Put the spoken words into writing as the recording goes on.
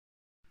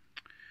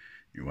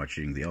You're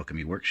watching the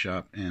Alchemy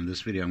Workshop, and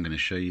this video I'm going to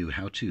show you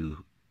how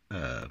to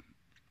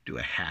do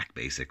a hack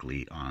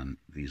basically on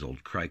these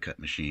old Cricut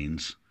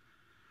machines,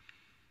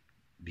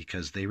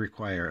 because they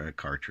require a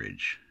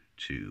cartridge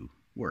to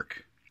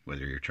work.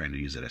 Whether you're trying to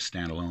use it as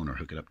standalone or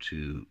hook it up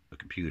to a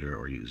computer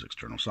or use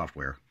external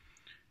software,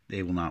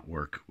 they will not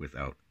work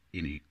without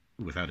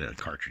a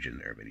cartridge in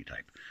there of any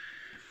type.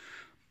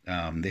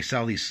 They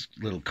sell these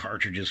little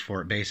cartridges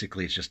for it.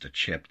 Basically, it's just a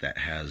chip that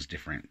has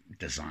different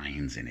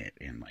designs in it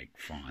and like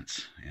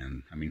fonts.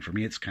 And I mean, for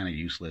me, it's kind of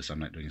useless. I'm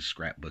not doing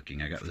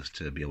scrapbooking. I got this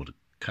to be able to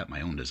cut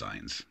my own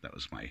designs. That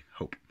was my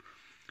hope.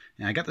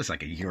 And I got this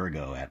like a year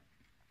ago at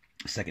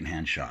a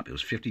secondhand shop. It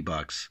was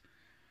 $50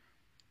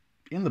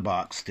 in the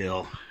box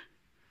still.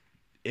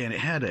 And it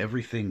had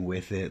everything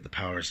with it, the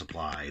power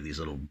supply, these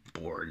little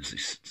boards,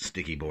 these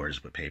sticky boards,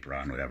 put paper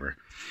on, whatever.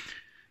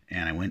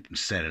 And I went and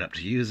set it up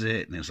to use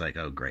it, and it was like,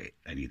 oh, great,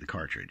 I need the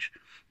cartridge.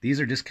 These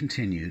are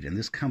discontinued, and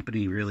this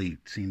company really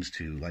seems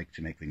to like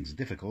to make things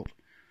difficult.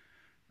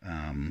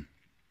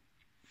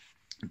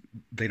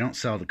 They don't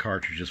sell the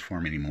cartridges for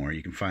them anymore.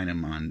 You can find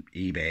them on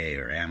eBay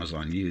or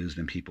Amazon used,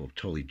 and people have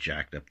totally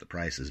jacked up the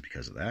prices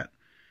because of that.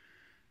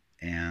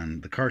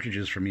 And the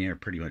cartridges for me are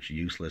pretty much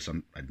useless.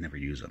 I'd never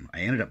use them.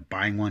 I ended up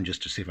buying one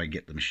just to see if I could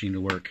get the machine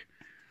to work,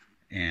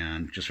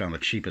 and just found the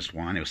cheapest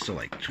one. It was still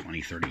like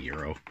 20, 30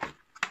 euro.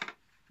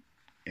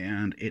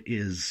 And it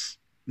is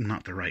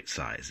not the right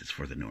size. It's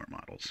for the newer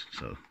models,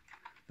 so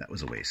that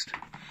was a waste.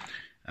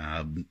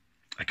 I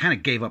kind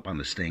of gave up on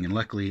this thing, and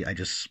luckily I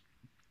just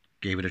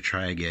gave it a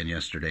try again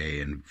yesterday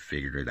and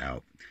figured it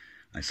out.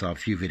 I saw a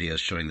few videos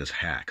showing this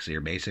hack. So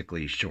you're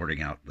basically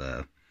shorting out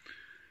the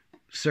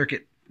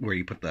circuit where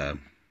you put the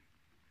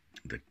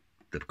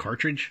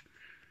cartridge,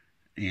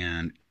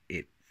 and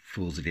it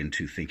fools it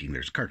into thinking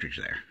there's a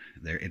cartridge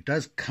there. It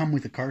does come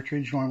with a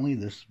cartridge normally.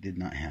 This did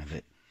not have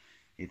it.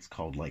 It's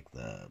called like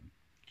the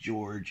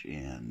George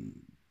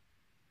and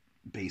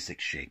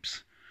basic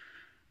shapes.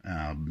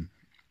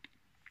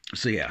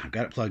 So yeah, I've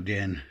got it plugged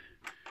in,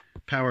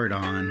 powered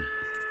on.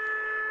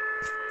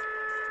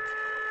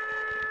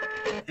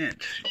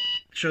 It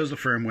shows the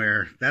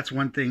firmware. That's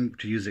one thing.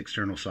 To use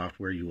external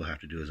software, you will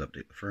have to do is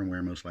update the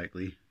firmware most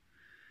likely.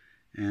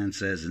 And it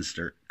says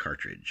insert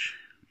cartridge.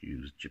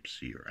 Use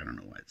Gypsy, or I don't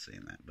know why it's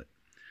saying that, but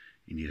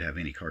you need to have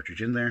any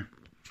cartridge in there.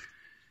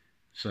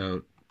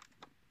 So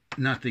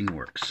nothing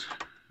works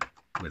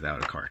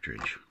without a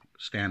cartridge,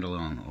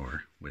 standalone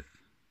or with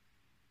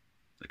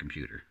the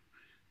computer.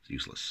 It's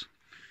useless.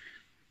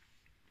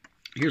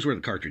 Here's where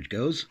the cartridge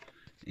goes,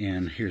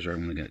 and here's where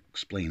I'm going to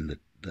explain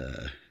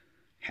the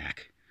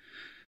hack.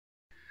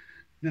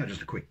 Now,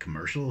 just a quick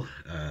commercial.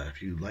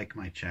 If you like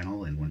my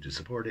channel and want to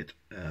support it,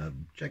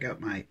 check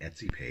out my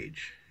Etsy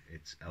page.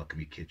 It's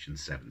Alchemy Kitchen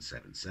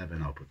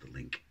 777. I'll put the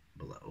link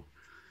below.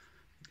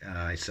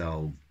 I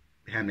sell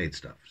handmade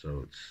stuff,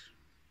 so it's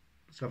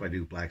stuff I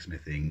do,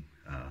 blacksmithing.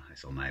 I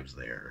sell knives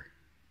there,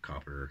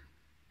 copper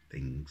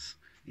things,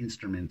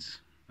 instruments.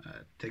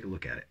 Take a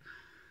look at it.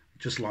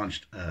 Just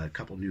launched a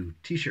couple new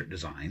t-shirt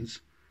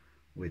designs,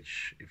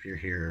 which if you're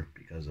here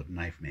because of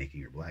knife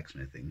making or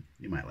blacksmithing,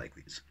 you might like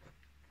these.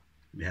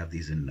 We have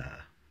these in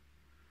a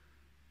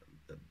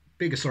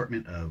big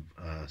assortment of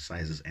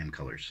sizes and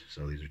colors.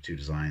 So these are two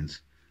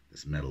designs,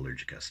 this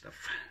Metallurgica stuff.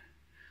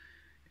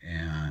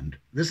 And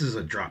this is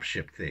a drop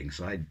ship thing,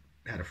 so I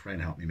had a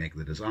friend help me make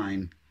the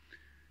design.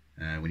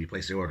 When you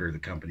place the order, the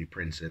company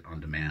prints it on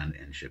demand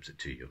and ships it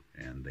to you,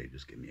 and they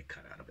just give me a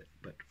cut out of it.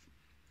 But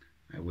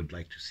I would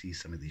like to see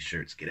some of these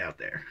shirts get out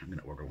there. I'm going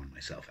to order one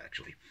myself,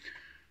 actually.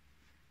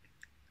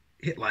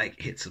 Hit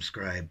like, hit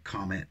subscribe,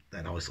 comment.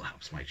 That also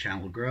helps my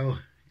channel grow.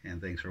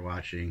 And thanks for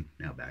watching.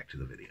 Now back to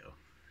the video.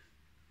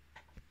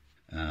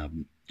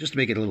 Just to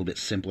make it a little bit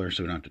simpler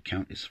so we don't have to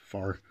count as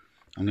far,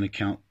 I'm going to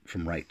count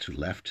from right to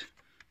left.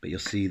 But you'll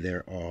see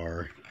there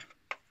are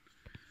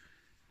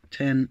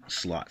 10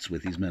 slots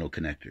with these metal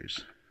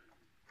connectors.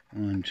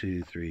 1,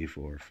 2, 3,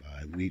 4,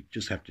 5. We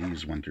just have to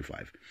use 1 through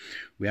 5.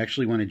 We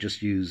actually want to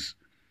just use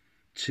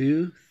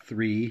 2,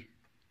 3,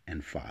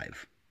 and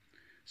 5.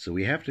 So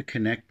we have to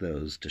connect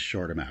those to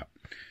short them out.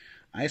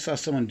 I saw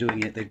someone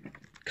doing it. They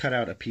cut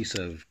out a piece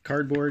of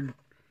cardboard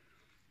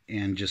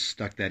and just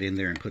stuck that in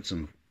there and put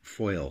some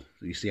foil.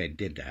 You see I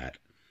did that.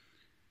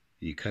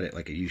 You cut it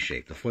like a U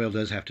shape. The foil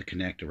does have to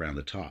connect around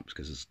the tops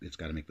because it's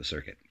got to make the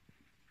circuit.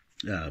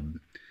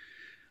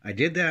 I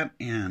did that,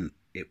 and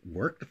it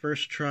worked the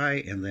first try,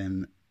 and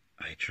then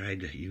I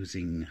tried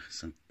using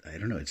some, I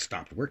don't know, it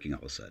stopped working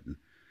all of a sudden.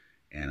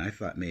 And I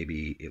thought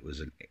maybe it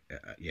was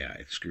yeah,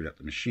 it screwed up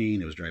the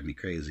machine. It was driving me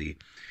crazy.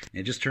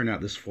 And it just turned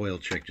out this foil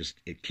trick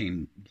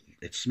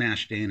it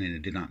smashed in, and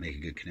it did not make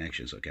a good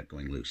connection, so it kept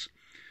going loose.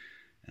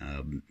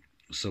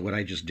 So what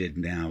I just did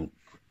now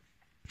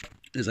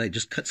is I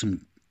just cut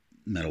some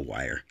metal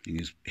wire. You can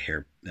use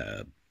hair,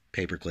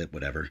 paper clip,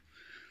 whatever,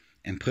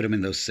 and put them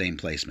in those same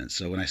placements.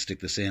 So when I stick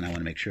this in, I want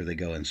to make sure they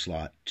go in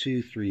slot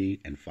 2, 3,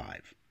 and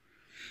 5.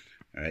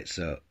 All right,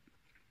 so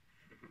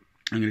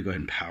I'm going to go ahead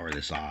and power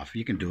this off.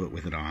 You can do it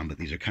with it on, but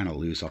these are kind of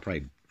loose. I'll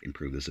probably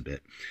improve this a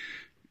bit.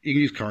 You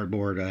can use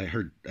cardboard.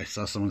 I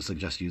saw someone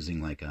suggest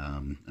using like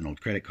an old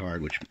credit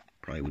card, which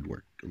probably would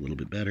work a little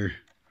bit better.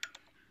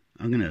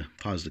 I'm going to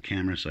pause the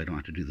camera so I don't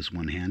have to do this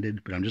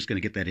one-handed, but I'm just going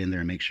to get that in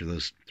there and make sure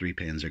those 3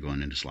 pins are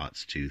going into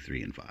slots 2,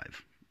 3, and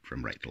 5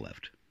 from right to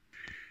left.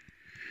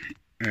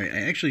 All right,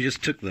 I actually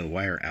just took the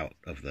wire out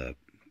of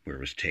where it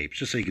was taped,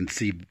 just so you can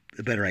see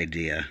a better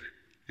idea.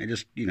 I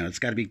just, it's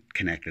got to be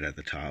connected at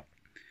the top.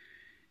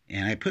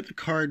 And I put the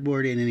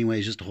cardboard in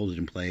anyways just to hold it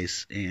in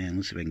place, and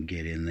let's see if I can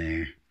get in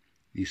there.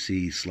 You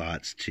see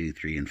slots 2,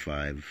 3, and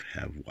 5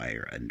 have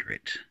wire under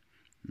it,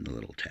 and the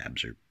little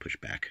tabs are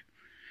pushed back.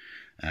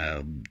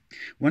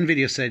 One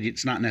video said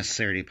it's not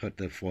necessary to put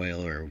the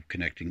foil or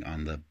connecting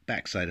on the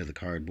back side of the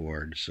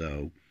cardboard,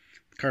 so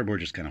the cardboard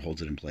just kind of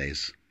holds it in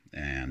place.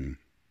 And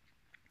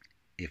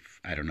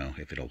I don't know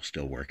if it'll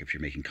still work if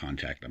you're making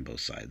contact on both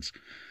sides.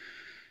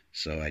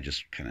 So I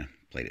just kind of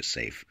played it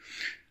safe.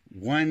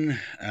 One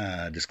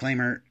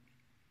disclaimer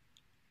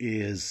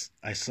is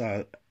I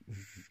saw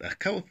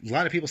a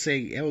lot of people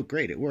saying, oh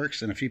great, it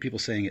works, and a few people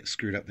saying it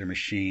screwed up their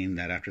machine,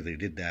 that after they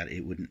did that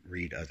it wouldn't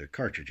read other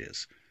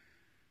cartridges.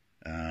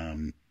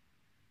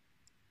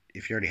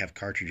 If you already have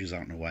cartridges, I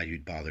don't know why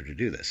you'd bother to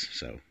do this.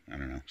 So, I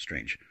don't know,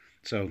 strange.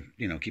 So,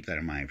 keep that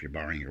in mind. If you're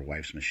borrowing your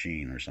wife's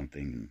machine or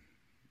something,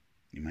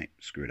 you might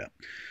screw it up.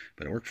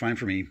 But it worked fine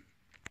for me.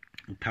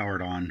 We'll power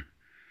it on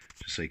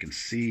just so you can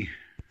see.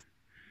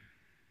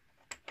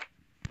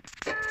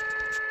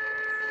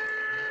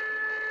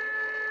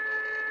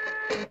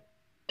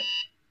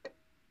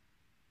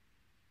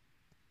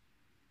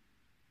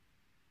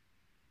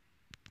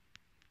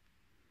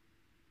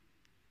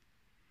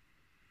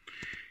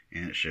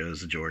 And it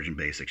shows the Georgian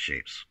Basic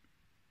Shapes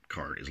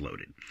card is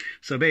loaded.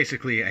 So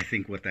basically, I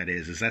think what that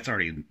is that's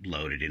already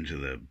loaded into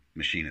the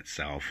machine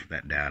itself,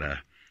 that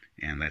data,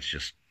 and that's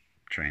just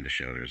trying to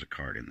show there's a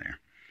card in there.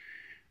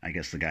 I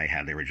guess the guy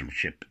had the original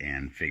chip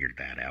and figured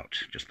that out,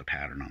 just the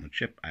pattern on the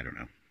chip. I don't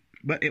know.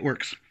 But it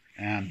works.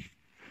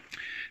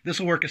 This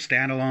will work as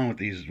standalone with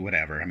these,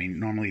 whatever. I mean,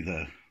 normally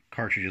the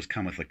cartridges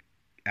come with an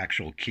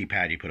actual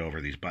keypad you put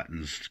over these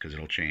buttons because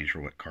it'll change for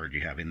what card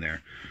you have in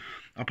there.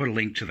 I'll put a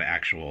link to the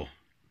actual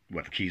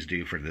what the keys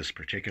do for this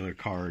particular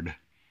card.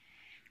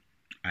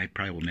 I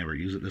probably will never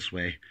use it this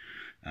way.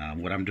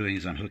 What I'm doing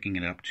is I'm hooking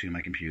it up to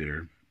my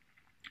computer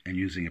and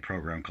using a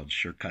program called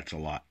SHARPEN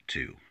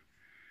 2.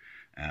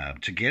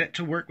 To get it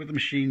to work with the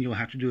machine, you'll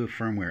have to do a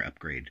firmware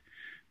upgrade,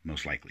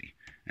 most likely.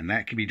 And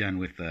that can be done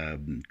with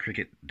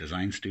Cricut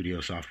Design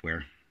Studio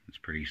software. It's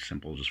pretty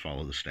simple, just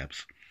follow the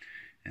steps.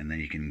 And then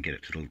you can get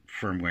it to the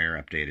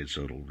firmware updated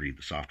so it'll read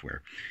the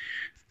software.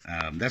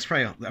 That's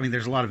probably, I mean,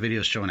 there's a lot of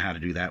videos showing how to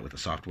do that with the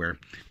software.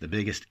 The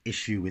biggest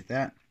issue with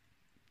that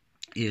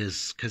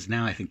is, because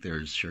now I think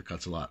there's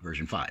SHARPEN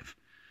version 5.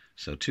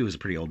 So 2 is a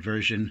pretty old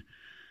version.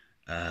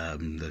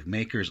 The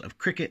makers of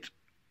Cricut,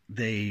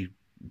 they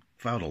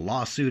filed a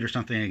lawsuit or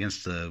something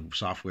against the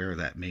software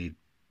that made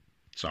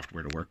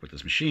software to work with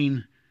this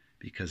machine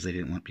because they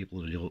didn't want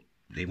people to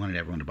they wanted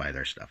everyone to buy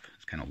their stuff.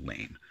 It's kind of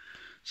lame.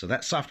 So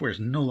that software is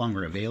no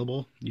longer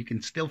available. You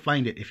can still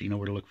find it if you know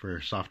where to look for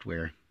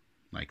software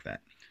like that.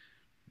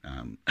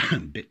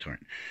 BitTorrent.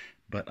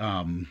 But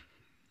I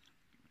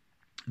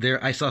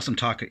saw some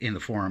talk in the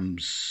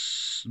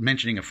forums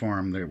mentioning a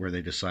forum there where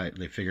they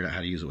figured out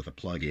how to use it with a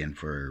plug-in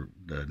for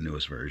the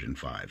newest version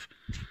 5.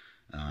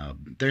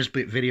 There's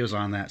videos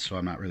on that, so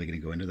I'm not really going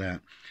to go into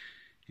that.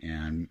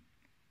 And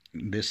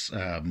this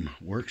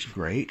works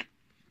great.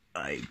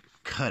 I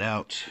cut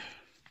out.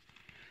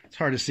 It's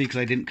hard to see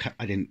because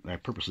I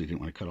purposely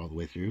didn't want to cut all the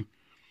way through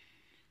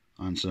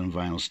on some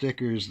vinyl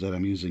stickers that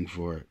I'm using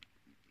for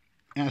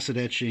acid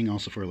etching,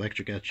 also for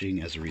electric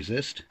etching as a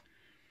resist.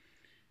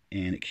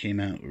 And it came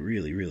out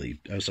really, really,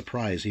 I was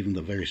surprised, even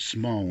the very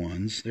small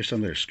ones. There's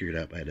some that are screwed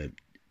up. I had to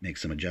make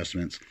some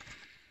adjustments.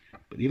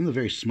 But even the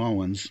very small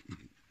ones,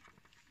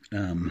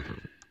 the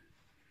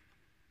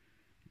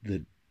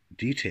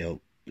detail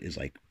is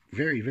like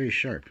very, very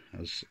sharp. I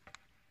was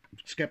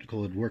skeptical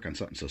it would work on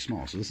something so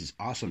small. So this is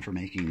awesome for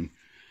making,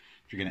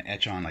 if you're going to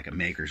etch on like a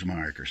maker's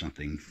mark or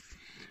something.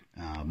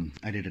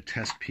 I did a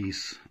test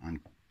piece on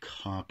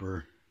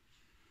copper,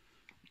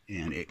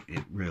 and it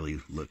really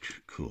looked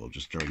cool.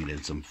 Just throwing it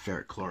in some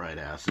ferric chloride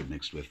acid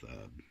mixed with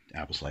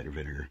apple cider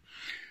vinegar.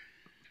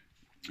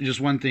 Just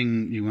one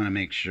thing you want to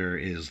make sure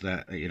is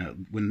that,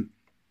 when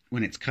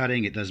it's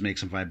cutting, it does make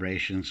some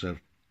vibration. So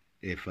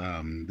if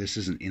this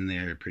isn't in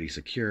there pretty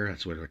secure,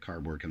 that's where the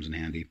cardboard comes in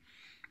handy.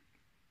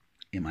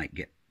 It might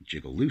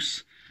jiggle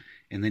loose,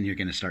 and then you're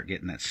going to start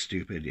getting that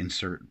stupid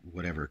insert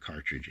whatever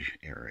cartridge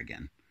error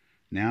again.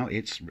 Now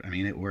it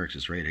works.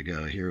 It's ready to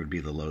go. Here would be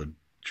the load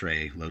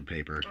tray, load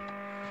paper.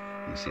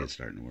 You see it's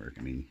starting to work.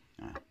 I mean,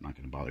 I'm not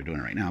going to bother doing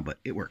it right now, but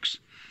it works.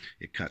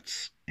 It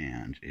cuts,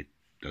 and it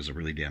does a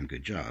really damn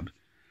good job.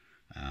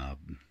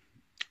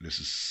 This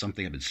is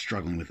something I've been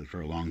struggling with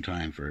for a long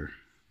time for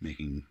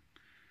making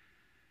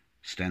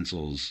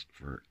stencils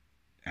for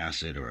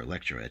acid or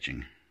electro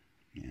etching.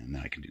 And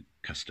now I can do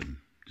custom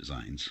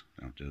designs.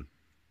 I don't have to,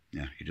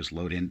 you just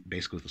load in,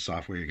 basically with the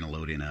software, you're going to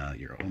load in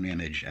your own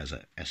image as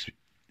a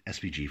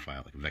SVG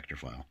file, like a vector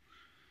file.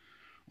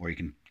 Or you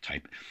can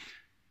type,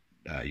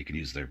 you can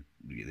use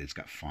it's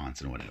got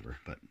fonts and whatever,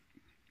 but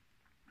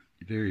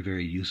very,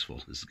 very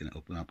useful. This is going to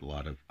open up a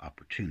lot of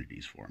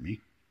opportunities for me.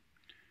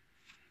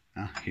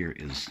 Now, here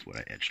is what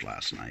I etched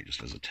last night,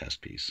 just as a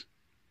test piece.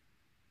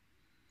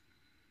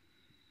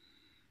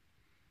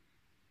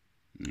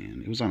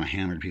 And it was on a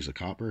hammered piece of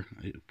copper.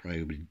 It probably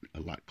would be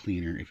a lot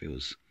cleaner if it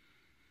was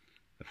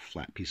a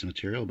flat piece of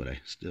material, but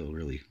I still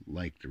really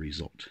like the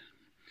result.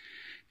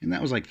 And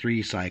that was like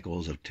 3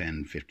 cycles of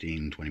 10,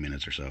 15, 20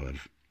 minutes or so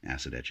of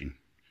acid etching.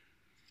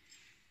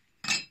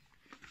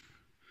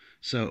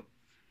 So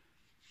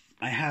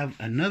I have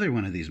another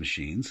one of these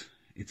machines.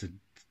 It's a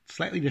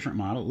slightly different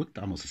model. It looked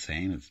almost the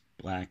same. It's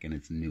black and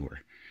it's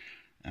newer.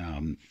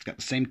 It's got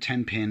the same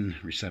 10-pin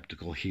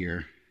receptacle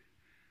here.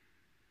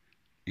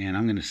 And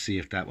I'm going to see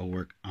if that will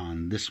work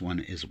on this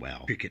one as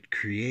well. Cricut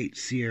Create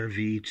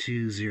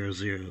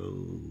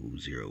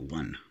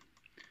CRV20001.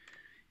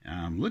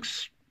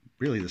 Looks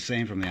really the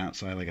same from the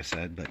outside, like I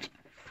said, but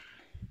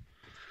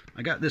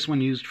I got this one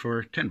used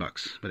for 10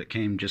 bucks, but it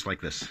came just like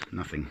this.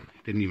 Nothing.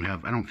 Didn't even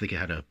have, I don't think it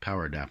had a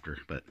power adapter,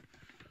 but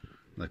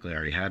luckily I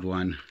already had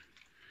one.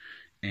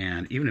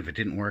 And even if it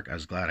didn't work, I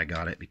was glad I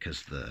got it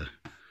because the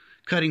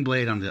cutting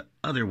blade on the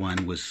other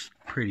one was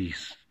pretty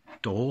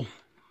dull.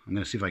 I'm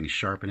going to see if I can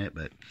sharpen it,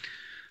 but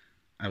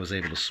I was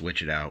able to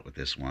switch it out with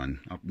this one.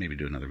 I'll maybe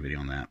do another video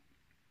on that.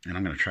 And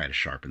I'm going to try to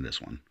sharpen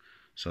this one.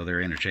 So they're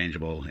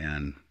interchangeable,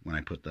 and when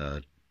I put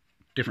the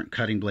different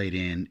cutting blade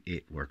in,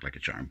 it worked like a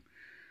charm.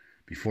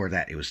 Before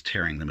that, it was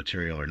tearing the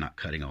material or not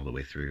cutting all the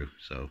way through.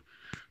 So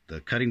the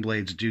cutting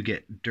blades do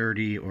get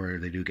dirty or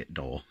they do get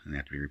dull, and they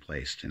have to be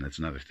replaced. And that's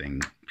another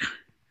thing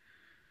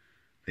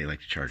they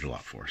like to charge a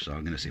lot for. So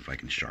I'm going to see if I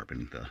can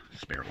sharpen the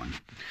spare one.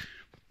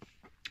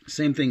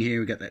 Same thing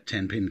here, we got that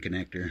 10-pin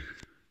connector.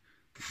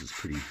 This is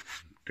pretty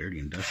dirty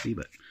and dusty,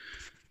 but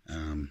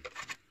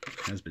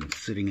has been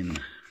sitting in the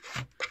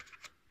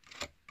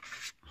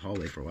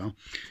hallway for a while.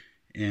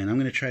 And I'm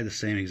going to try the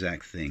same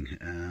exact thing.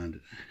 And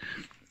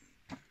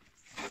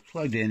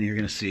plugged in, you're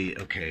going to see,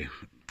 okay,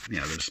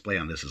 yeah, the display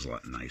on this is a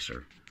lot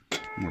nicer.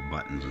 More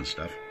buttons and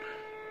stuff.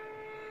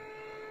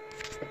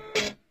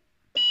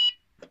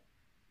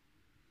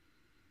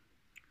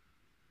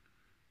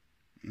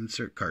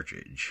 Insert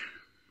cartridge.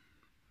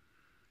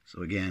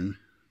 So again,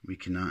 we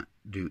cannot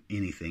do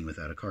anything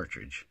without a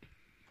cartridge.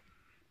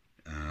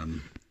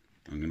 I'm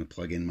going to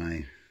plug in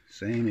my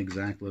same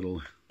exact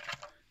little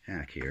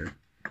hack here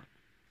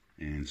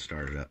and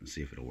start it up and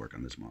see if it'll work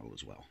on this model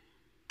as well.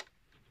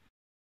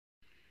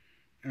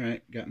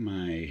 Alright, got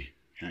my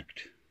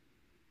hacked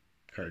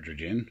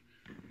cartridge in.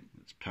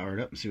 Let's power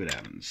it up and see what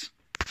happens.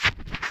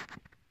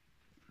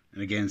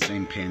 And again,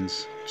 same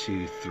pins,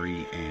 2,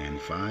 3,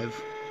 and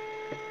 5.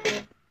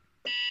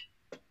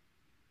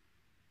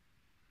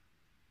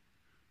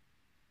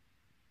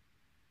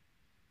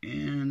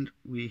 And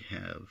we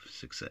have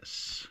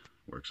success.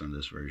 Works on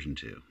this version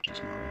too,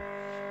 this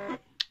model.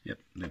 Yep,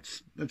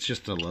 that's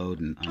just a load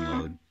and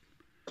unload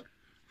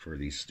for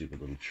these stupid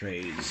little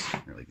trays,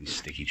 or like these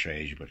sticky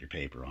trays you put your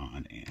paper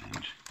on,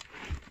 and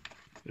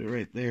put it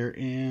right there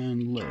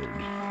and load.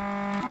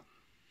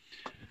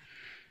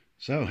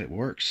 So it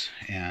works.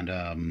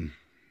 And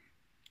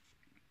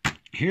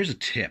here's a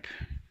tip.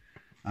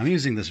 I'm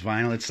using this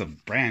vinyl. It's a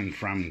brand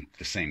from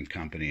the same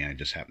company. I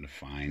just happened to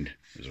find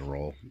there's a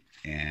roll.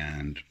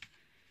 And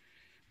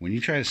when you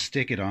try to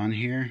stick it on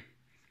here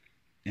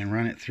and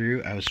run it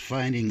through, I was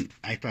finding,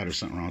 I thought there was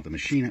something wrong with the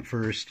machine at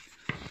first.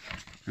 I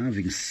don't know if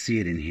you can see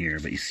it in here,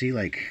 but you see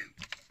like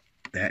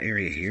that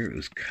area here, it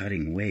was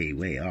cutting way,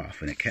 way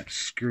off, and it kept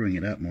screwing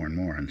it up more and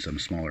more on some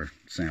smaller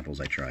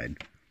samples I tried,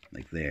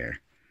 like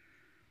there.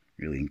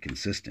 Really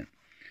inconsistent.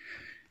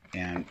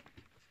 And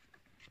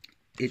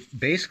it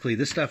basically,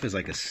 this stuff is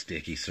like a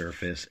sticky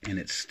surface, and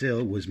it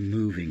still was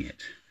moving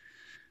it,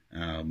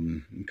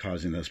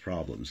 causing those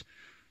problems.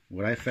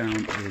 What I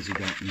found is you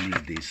don't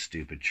need these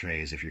stupid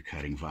trays if you're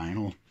cutting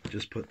vinyl.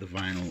 Just put the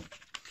vinyl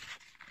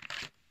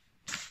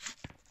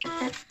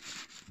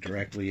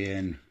directly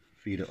in,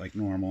 feed it like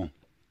normal,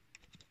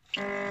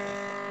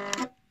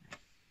 and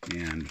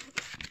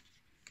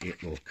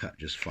it will cut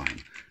just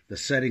fine. The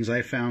settings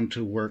I found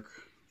to work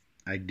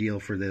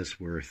ideal for this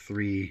were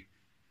 3,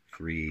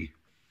 3,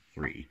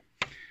 3.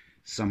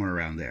 Somewhere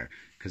around there.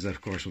 Because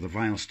of course with a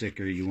vinyl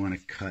sticker you want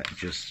to cut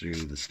just through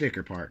the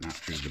sticker part, not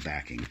through the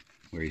backing,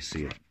 where you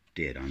see it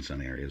did on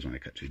some areas when I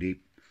cut too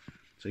deep.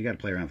 So you got to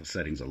play around with the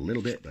settings a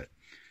little bit, but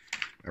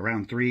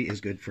around 3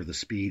 is good for the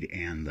speed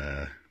and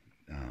the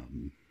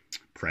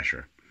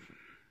pressure.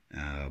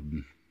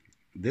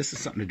 This is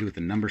something to do with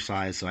the number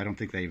size, so I don't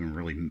think they even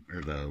really, or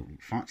the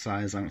font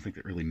size, I don't think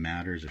that really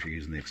matters if you're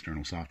using the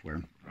external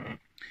software.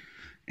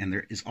 And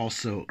there is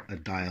also a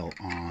dial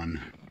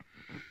on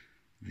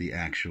the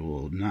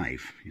actual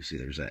knife. You see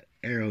there's that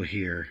arrow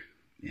here,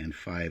 and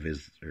 5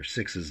 is, or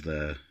 6 is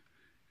the,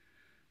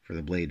 for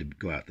the blade to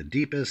go out the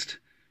deepest.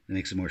 It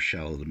makes it more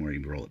shallow the more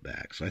you roll it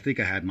back. So I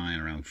think I had mine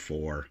around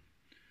 4.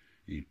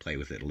 You play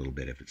with it a little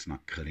bit if it's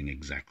not cutting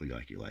exactly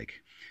like you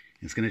like.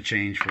 It's going to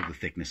change for the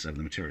thickness of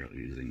the material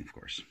you're using, of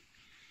course.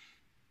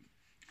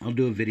 I'll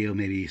do a video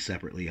maybe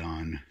separately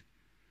on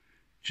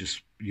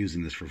just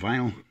using this for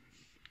vinyl,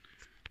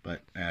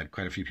 but I had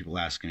quite a few people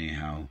asking me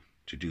how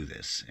to do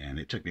this, and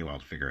it took me a while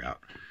to figure out.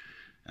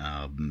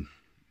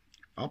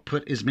 I'll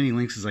put as many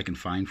links as I can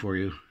find for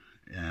you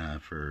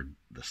for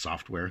the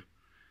software,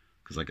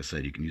 because like I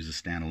said, you can use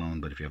the standalone,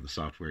 but if you have the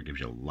software, it gives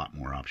you a lot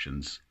more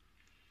options.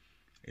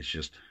 It's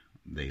just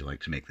they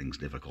like to make things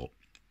difficult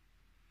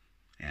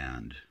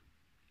and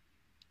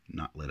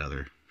not let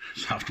other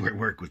software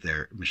work with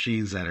their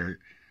machines that are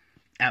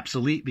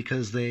obsolete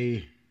because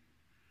they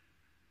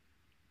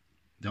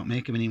don't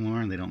make them anymore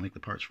and they don't make the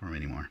parts for them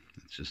anymore.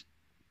 It's just,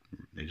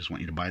 they just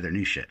want you to buy their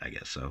new shit, I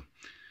guess. So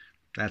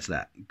that's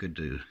that. Good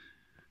to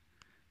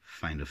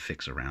find a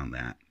fix around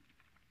that,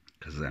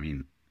 because I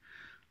mean,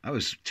 I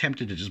was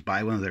tempted to just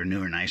buy one of their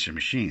newer, nicer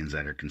machines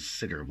that are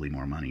considerably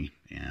more money,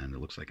 and it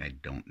looks like I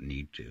don't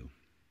need to.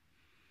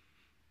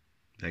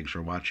 Thanks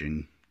for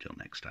watching. Till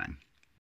next time.